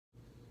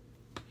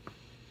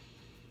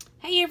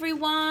Hey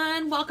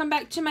everyone, welcome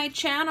back to my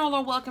channel,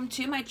 or welcome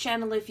to my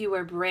channel if you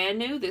are brand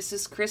new. This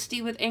is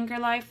Christy with Anchor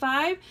Life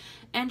 5,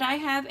 and I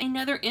have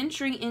another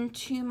entry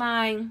into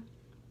my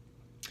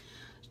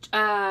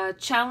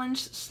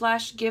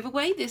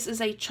challenge/giveaway. This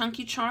is a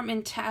Chunky Charm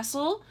and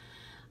Tassel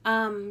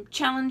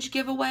challenge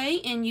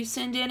giveaway, and you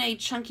send in a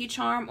Chunky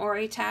Charm or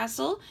a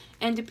tassel,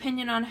 and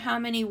depending on how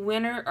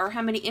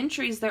many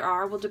entries there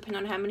are will depend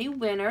on how many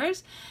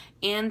winners,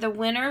 and the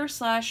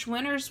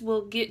winner/winners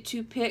will get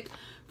to pick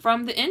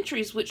from the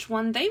entries which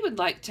one they would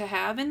like to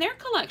have in their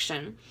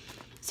collection.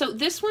 So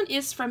this one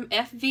is from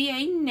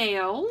FVA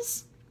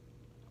Nails,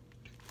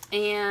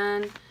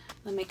 and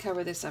let me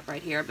cover this up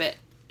right here, but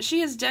she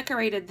has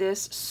decorated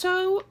this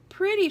so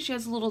pretty. She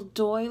has a little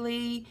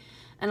doily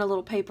and a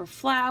little paper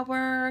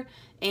flower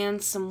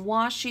and some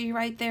washi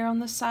right there on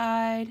the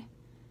side.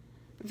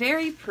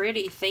 Very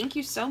pretty. Thank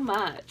you so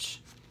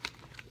much.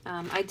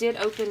 I did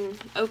open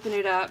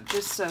it up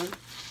just so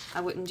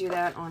I wouldn't do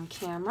that on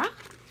camera.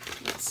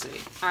 Let's see.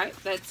 Alright,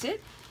 that's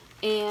it.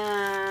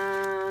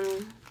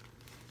 And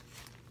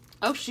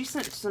oh, she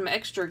sent some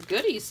extra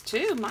goodies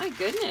too. My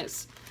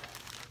goodness.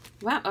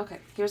 Wow, okay.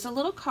 Here's a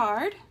little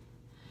card.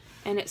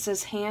 And it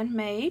says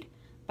handmade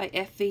by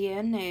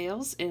FVA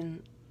Nails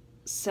in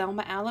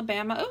Selma,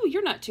 Alabama. Oh,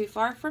 you're not too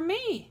far from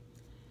me.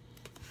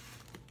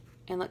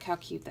 And look how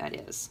cute that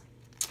is.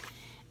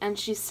 And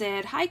she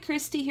said, "Hi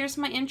Christy, here's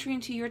my entry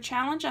into your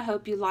challenge. I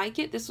hope you like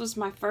it. This was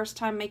my first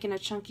time making a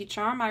chunky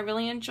charm. I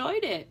really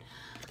enjoyed it."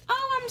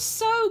 Oh, I'm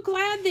so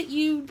glad that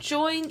you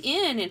joined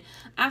in. And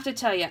I have to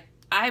tell you,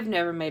 I've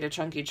never made a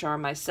chunky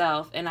charm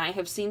myself, and I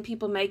have seen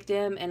people make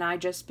them, and I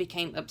just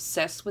became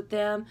obsessed with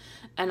them.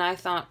 And I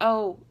thought,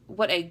 oh,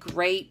 what a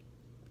great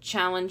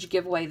challenge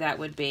giveaway that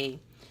would be.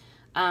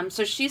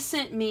 So she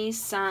sent me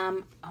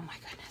some, oh my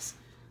goodness,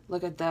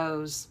 look at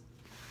those.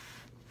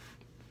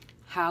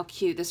 How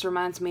cute. This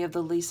reminds me of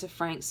the Lisa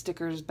Frank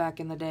stickers back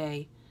in the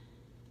day.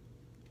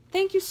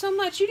 Thank you so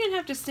much. You didn't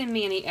have to send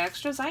me any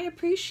extras. I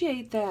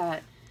appreciate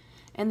that.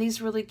 And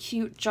these really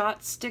cute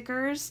Jot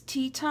stickers.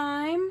 Tea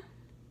time.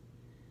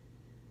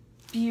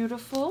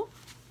 Beautiful.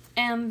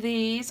 And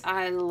these,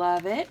 I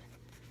love it.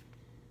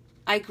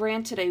 I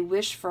granted a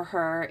wish for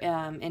her,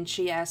 and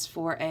she asked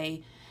for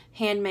a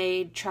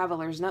handmade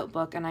traveler's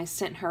notebook, and I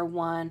sent her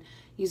one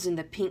using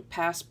the pink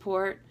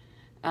passport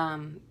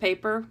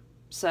paper.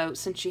 So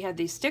since she had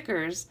these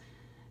stickers,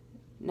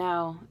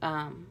 now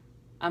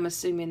I'm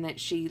assuming that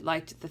she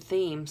liked the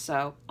theme.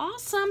 So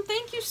awesome.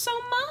 Thank you so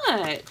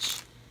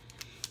much.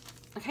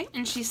 Okay,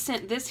 and she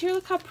sent this here.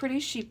 Look how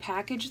pretty she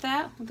packaged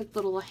that with a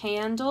little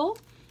handle.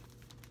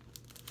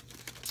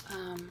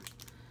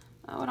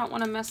 Oh, I don't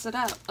want to mess it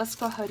up. Let's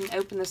go ahead and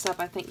open this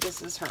up. I think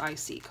this is her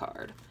IC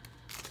card.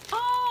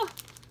 Oh,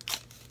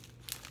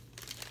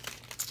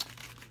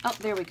 oh,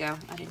 there we go.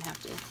 I didn't have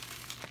to.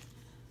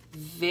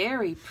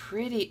 Very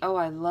pretty. Oh,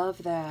 I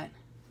love that.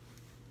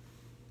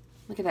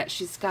 Look at that.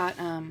 She's got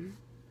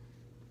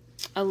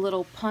a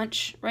little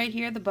punch right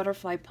here, the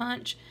butterfly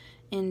punch.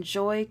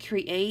 Enjoy,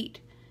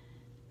 create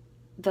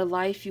the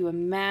life you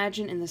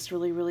imagine in this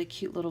really, really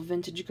cute little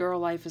vintage girl.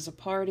 Life is a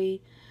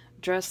party.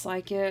 Dress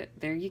like it.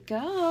 There you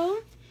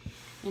go.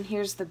 And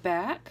here's the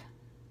back.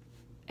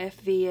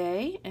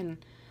 FVA.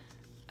 And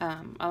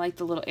I like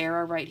the little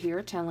arrow right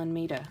here telling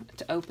me to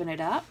open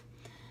it up.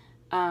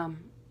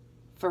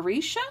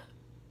 Farisha?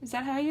 Is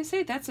that how you say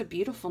it? That's a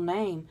beautiful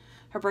name.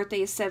 Her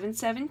birthday is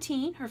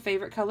 7/17. Her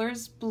favorite color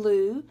is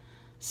blue.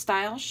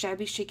 Style,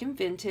 shabby chic and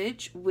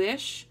vintage.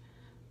 Wish,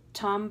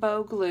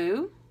 Tombow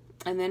glue.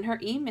 And then her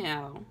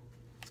email.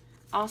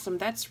 Awesome.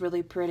 That's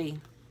really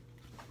pretty.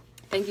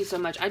 Thank you so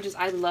much. I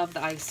love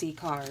the IC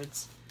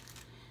cards.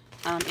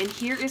 And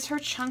here is her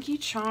chunky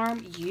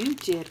charm. You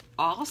did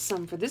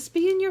awesome for this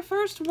being your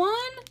first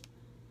one.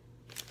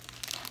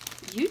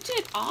 You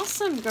did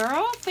awesome,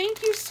 girl.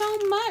 Thank you so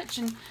much.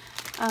 And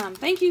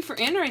thank you for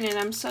entering, and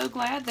I'm so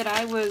glad that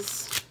I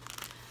was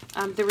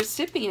the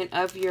recipient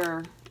of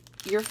your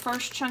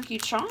first chunky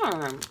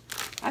charm.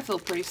 I feel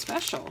pretty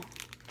special.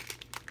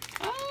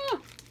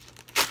 Oh.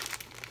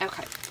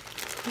 Okay,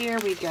 here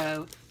we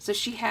go. So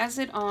she has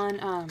it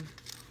on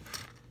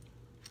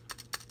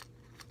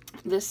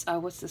this,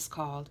 what's this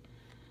called?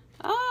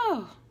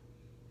 Oh,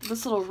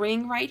 this little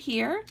ring right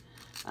here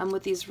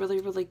with these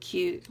really, really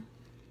cute,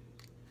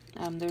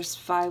 there's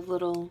 5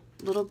 little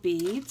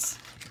beads.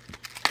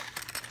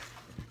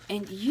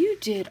 And you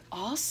did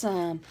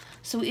awesome.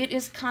 So it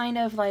is kind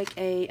of like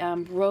a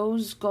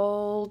rose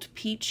gold,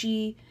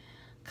 peachy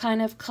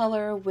kind of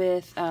color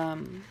with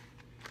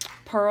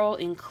pearl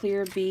and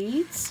clear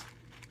beads.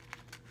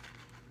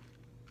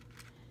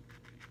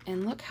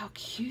 And look how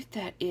cute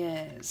that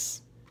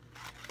is.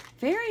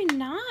 Very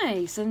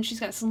nice. And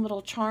she's got some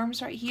little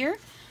charms right here.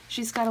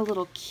 She's got a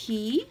little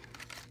key.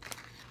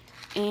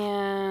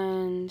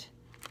 And,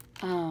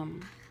 oh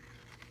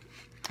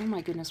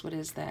my goodness, what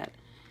is that?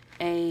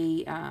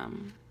 A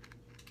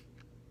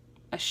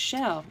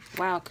shell.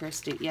 Wow,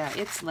 Christy. Yeah,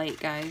 it's late,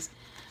 guys.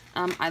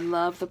 I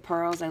love the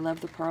pearls. I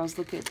love the pearls.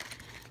 Look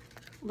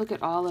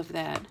at all of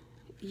that.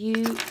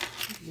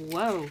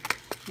 Whoa.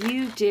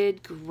 You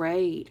did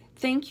great.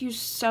 Thank you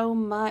so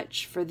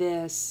much for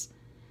this.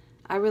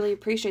 I really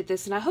appreciate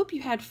this, and I hope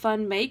you had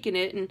fun making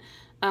it, and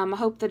I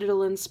hope that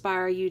it'll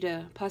inspire you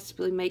to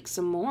possibly make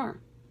some more.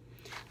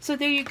 So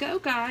there you go,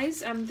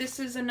 guys. This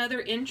is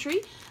another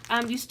entry.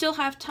 You still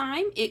have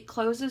time. It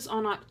closes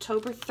on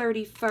October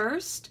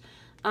 31st.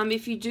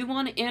 If you do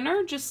want to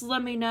enter, just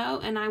let me know,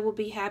 and I will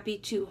be happy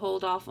to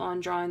hold off on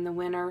drawing the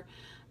winner.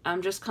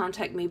 Just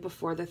contact me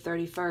before the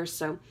 31st.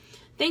 So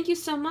thank you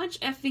so much,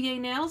 FVA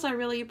Nails. I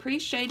really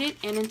appreciate it.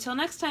 And until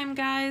next time,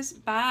 guys,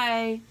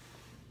 bye.